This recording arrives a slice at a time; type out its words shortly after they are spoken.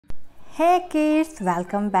Hey kids,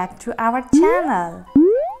 welcome back to our channel.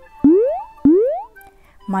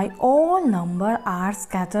 My all numbers are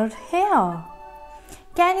scattered here.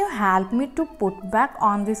 Can you help me to put back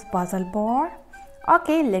on this puzzle board?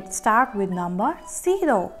 Okay, let's start with number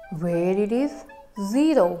 0. Where it is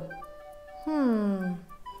 0?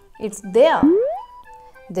 It's there.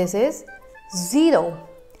 This is 0.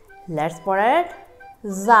 Let's put it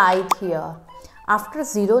right here. After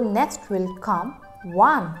 0, next will come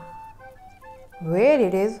 1. Where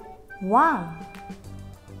it is 1?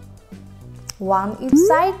 1 is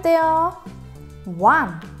right there.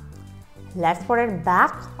 1. Let's put it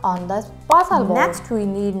back on the puzzle board. Next we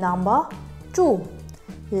need number 2.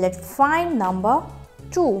 Let's find number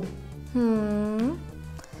 2.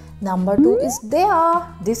 Number 2 is there.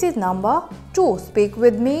 This is number 2. Speak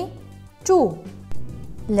with me. 2.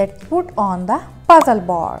 Let's put on the puzzle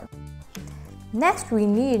board. Next we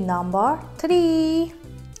need number 3.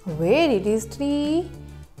 Where it is 3?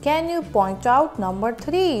 Can you point out number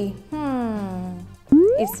 3?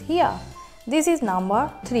 It's here. This is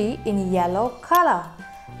number 3 in yellow color.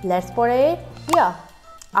 Let's put it here.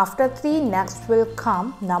 After 3, next will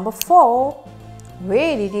come number 4.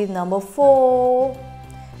 Where it is number 4?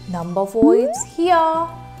 Number 4 is here.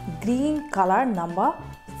 Green color number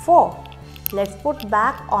 4. Let's put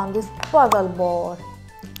back on this puzzle board.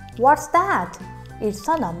 What's that? It's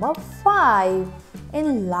a number 5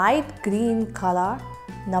 in light green color.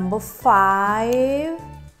 Number 5.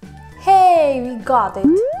 Hey, we got it.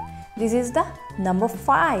 This is the number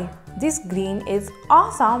 5. This green is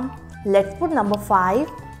awesome. Let's put number 5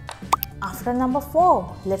 after number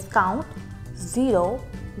 4. Let's count 0,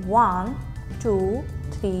 1, 2,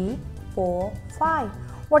 3, 4, 5.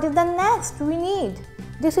 What is the next we need?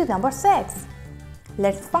 This is number 6.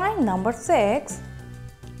 Let's find number 6.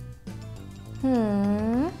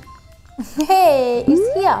 Hey,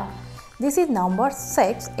 it's here. This is number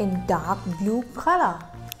 6 in dark blue color.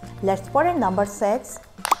 Let's put in number 6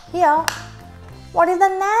 here. What is the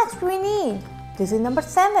next we need? This is number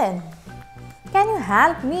 7. Can you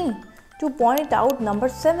help me to point out number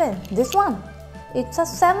 7? This one. It's a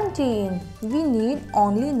 17. We need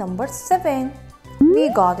only number 7. We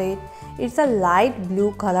got it. It's a light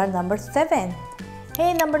blue color number 7.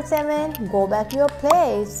 Hey number 7, go back to your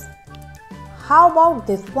place. How about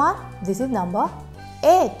this one? This is number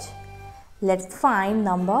 8. Let's find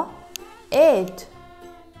number 8.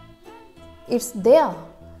 It's there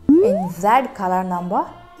in red color number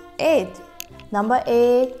 8. Number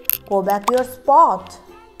 8, go back to your spot.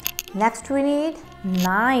 Next we need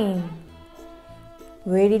 9.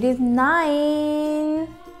 Where it is 9?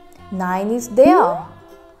 9 is there.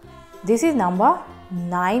 This is number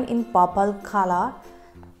 9 in purple color.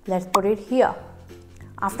 Let's put it here.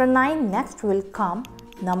 After 9, next will come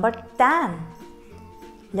number 10.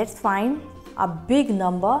 Let's find a big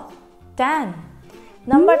number 10.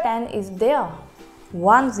 Number 10 is there.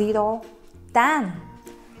 1, 0, 10.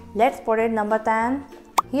 Let's put it number 10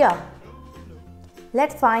 here.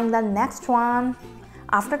 Let's find the next one.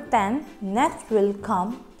 After 10, next will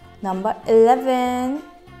come number 11.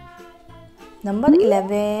 Number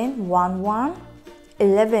 11, 1, 1,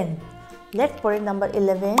 11. Let's put it number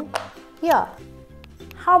 11 here.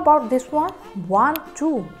 How about this one? 1,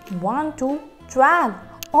 2, 1, 2, 12.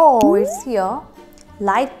 Oh, it's here.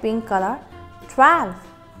 Light pink color, 12.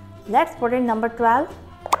 Let's put in number 12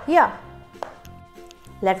 here.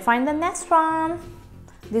 Let's find the next one.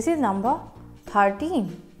 This is number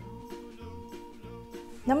 13.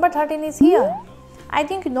 Number 13 is here. I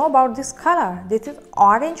think you know about this color. This is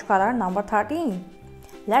orange color, number 13.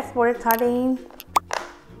 Let's put it 13.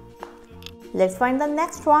 Let's find the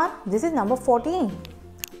next one. This is number 14.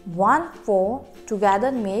 1, 4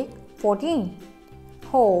 together make 14.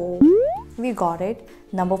 Oh, we got it.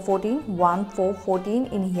 Number 14, 1, 4, 14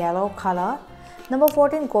 in yellow color. Number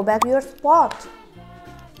 14, go back to your spot.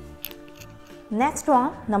 Next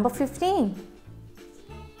one, number 15.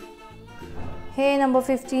 Hey, number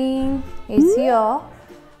 15 is here.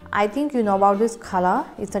 I think you know about this color.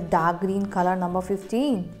 It's a dark green color, number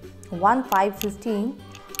 15. 1, 5, 15.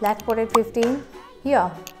 Let's put it 15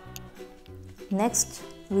 here. Next,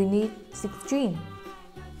 we need 16.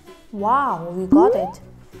 Wow, we got it.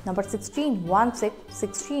 Number 16, 1, 6,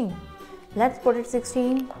 16. Let's put it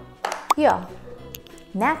 16 here.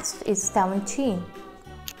 Next is 17.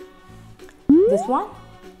 This one?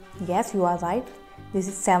 Yes, you are right. This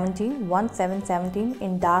is 17, 1, 7, 17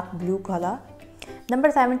 in dark blue color. Number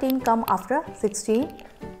 17 come after 16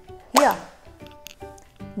 here.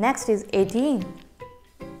 Next is 18.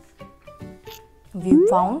 We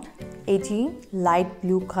found 18 light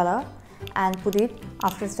blue color and put it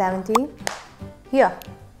after 17 here.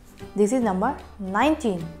 This is number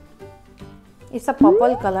 19. It's a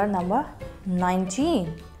purple color, number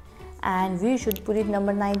 19. And we should put it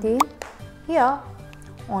number 19 here.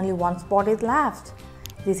 Only one spot is left.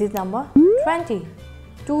 This is number 20.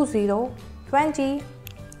 20.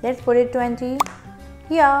 Let's put it 20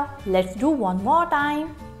 here. Let's do one more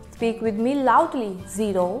time. Speak with me loudly.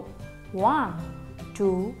 0, 1,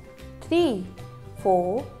 2, 3,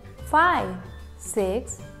 4, 5,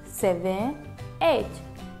 6, 7, 8,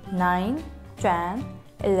 9, 10,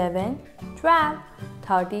 11, 12,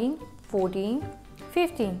 13, 14,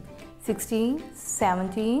 15, 16,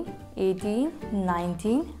 17, 18,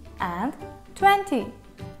 19 and 20.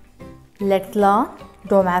 Let's learn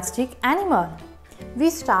domestic animal. We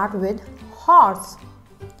start with horse.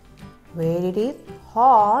 Where it is?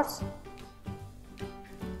 Horse.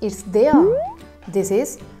 It's there. This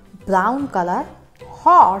is brown color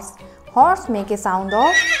horse. Horse make a sound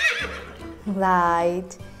of right.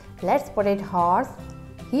 Let's put it horse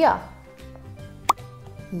here.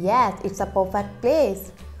 Yes, it's a perfect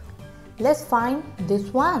place. Let's find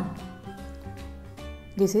this one.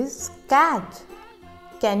 This is cat.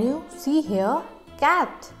 Can you see here?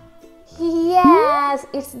 Cat. Yes,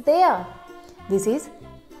 it's there. This is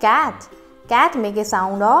cat. Cat make a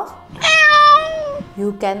sound of meow.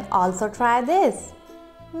 You can also try this.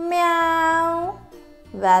 Meow.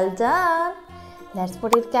 Well done. Let's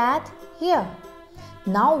put it cat here.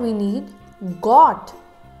 Now we need goat.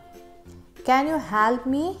 Can you help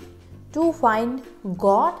me to find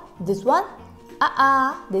goat? This one?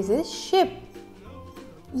 This is sheep.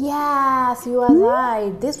 Yes, you are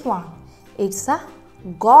right. This one. It's a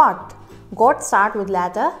goat. Goat start with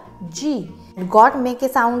letter G. Goat make a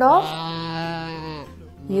sound of.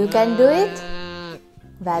 You can do it.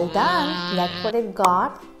 Well done. Let's put it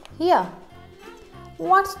goat here.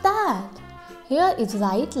 What's that? Here is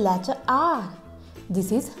right letter R.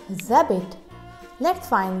 This is rabbit. Let's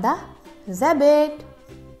find the rabbit.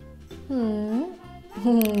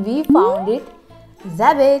 We found it.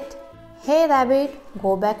 Rabbit. Hey rabbit,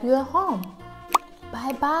 go back to your home.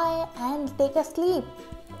 Bye bye and take a sleep.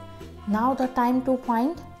 Now the time to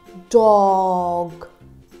find dog.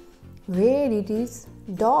 Where it is?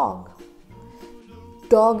 Dog.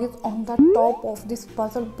 Dog is on the top of this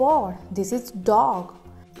puzzle board. This is dog.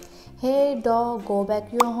 Hey dog, go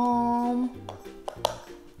back to your home.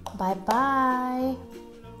 Bye bye.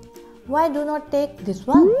 Why do not take this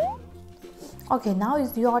one? Okay, now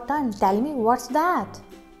is your turn. Tell me what's that?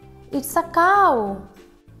 It's a cow.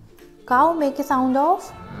 Cow make a sound of.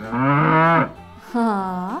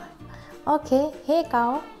 Okay, hey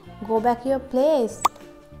cow, go back to your place.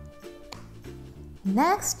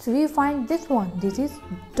 Next we find this one. This is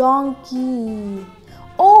donkey.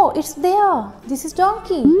 Oh, it's there. This is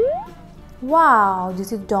donkey. Wow,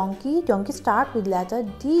 this is donkey. Donkey start with letter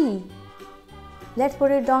D. Let's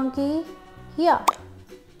put it donkey here.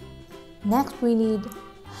 Next we need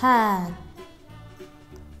hen.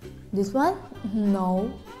 This one?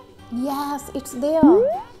 No. Yes, it's there.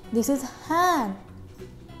 This is hen.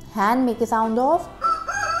 Hen make a sound of.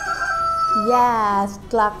 Yes,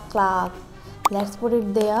 cluck cluck. Let's put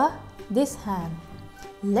it there. This hen.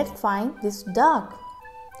 Let's find this duck.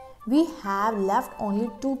 We have left only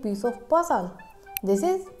two pieces of puzzle. This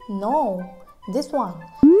is no. This one.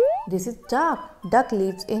 This is duck. Duck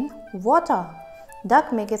lives in water.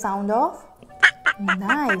 Duck make a sound of.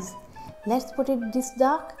 Nice. Let's put it this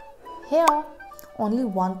duck here. Only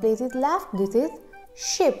one place is left. This is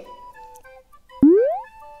sheep.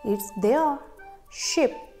 It's there.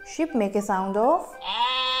 Sheep. Sheep make a sound of.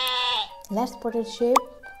 Let's put it sheep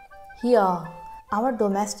here. Our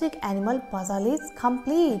domestic animal puzzle is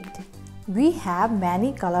complete. We have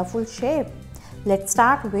many colorful shapes. Let's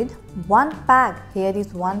start with one peg. Here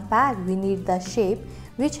is one peg. We need the shape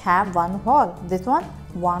which have one hole. This one,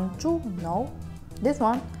 1, 2, no. This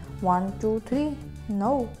one, 1, 2, 3,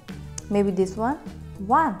 no. Maybe this one,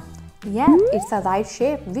 1. Yes, it's a right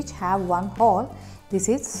shape which have one hole. This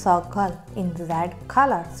is circle in red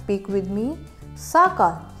color. Speak with me,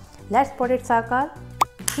 circle. Let's put it circle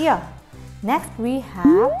here. Next we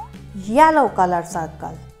have yellow color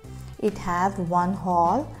circle. It has one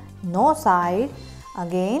hole, no side.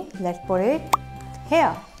 Again, let's put it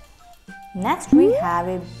here. Next we have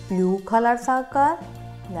a blue color circle.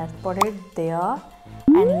 Let's put it there.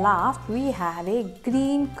 And last we have a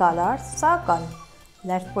green color circle.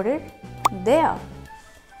 Let's put it there.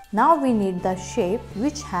 Now we need the shape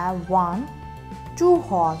which have 1, 2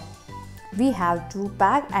 hole. We have 2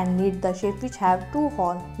 peg and need the shape which have 2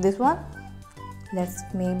 hole. This one, let's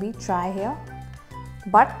maybe try here.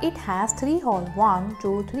 But it has 3 hole. 1,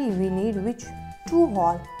 2, 3. We need which 2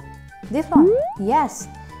 hole? This one. Yes,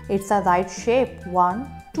 It's a right shape,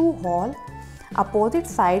 1, 2 hole. Opposite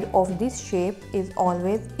side of this shape is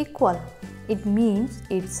always equal. It means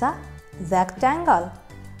it's a rectangle.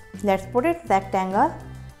 Let's put it rectangle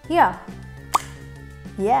here.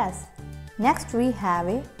 Yes. Next we have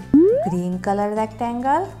a green color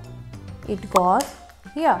rectangle. It goes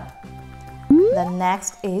here. The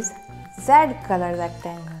next is Z color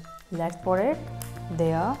rectangle. Let's put it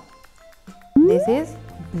there. This is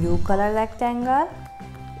blue color rectangle.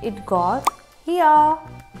 It goes here.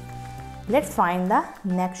 Let's find the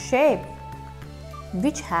next shape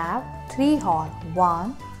which have 3 holes.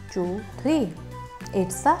 1, 2, 3.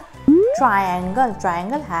 It's a triangle.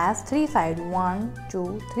 Triangle has 3 sides. 1,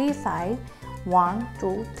 2, 3 sides. 1,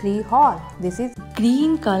 2, 3 holes. This is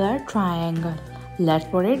green color triangle. Let's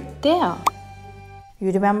put it there.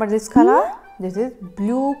 You remember this color? This is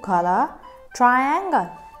blue color triangle.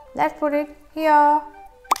 Let's put it here.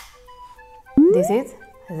 This is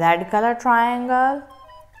red color triangle.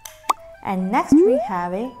 And next we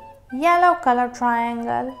have a yellow color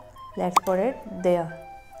triangle. Let's put it there.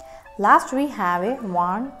 Last we have a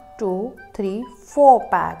 1, 2, 3, 4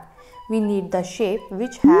 pack. We need the shape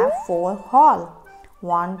which have 4 holes.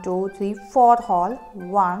 1, 2, 3, 4 hole.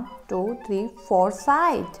 1, 2, 3, 4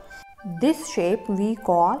 sides. This shape we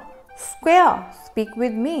call square. Speak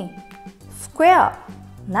with me. Square.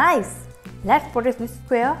 Nice. Let's put this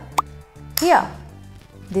square here.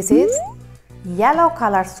 This is yellow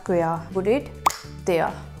color square. Put it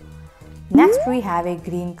there. Next we have a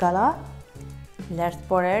green color. Let's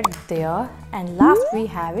put it there. And last we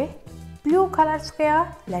have a blue color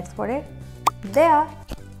square. Let's put it there.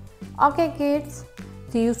 Okay kids.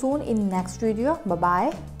 See you soon in next video. Bye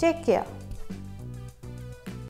bye. Take care.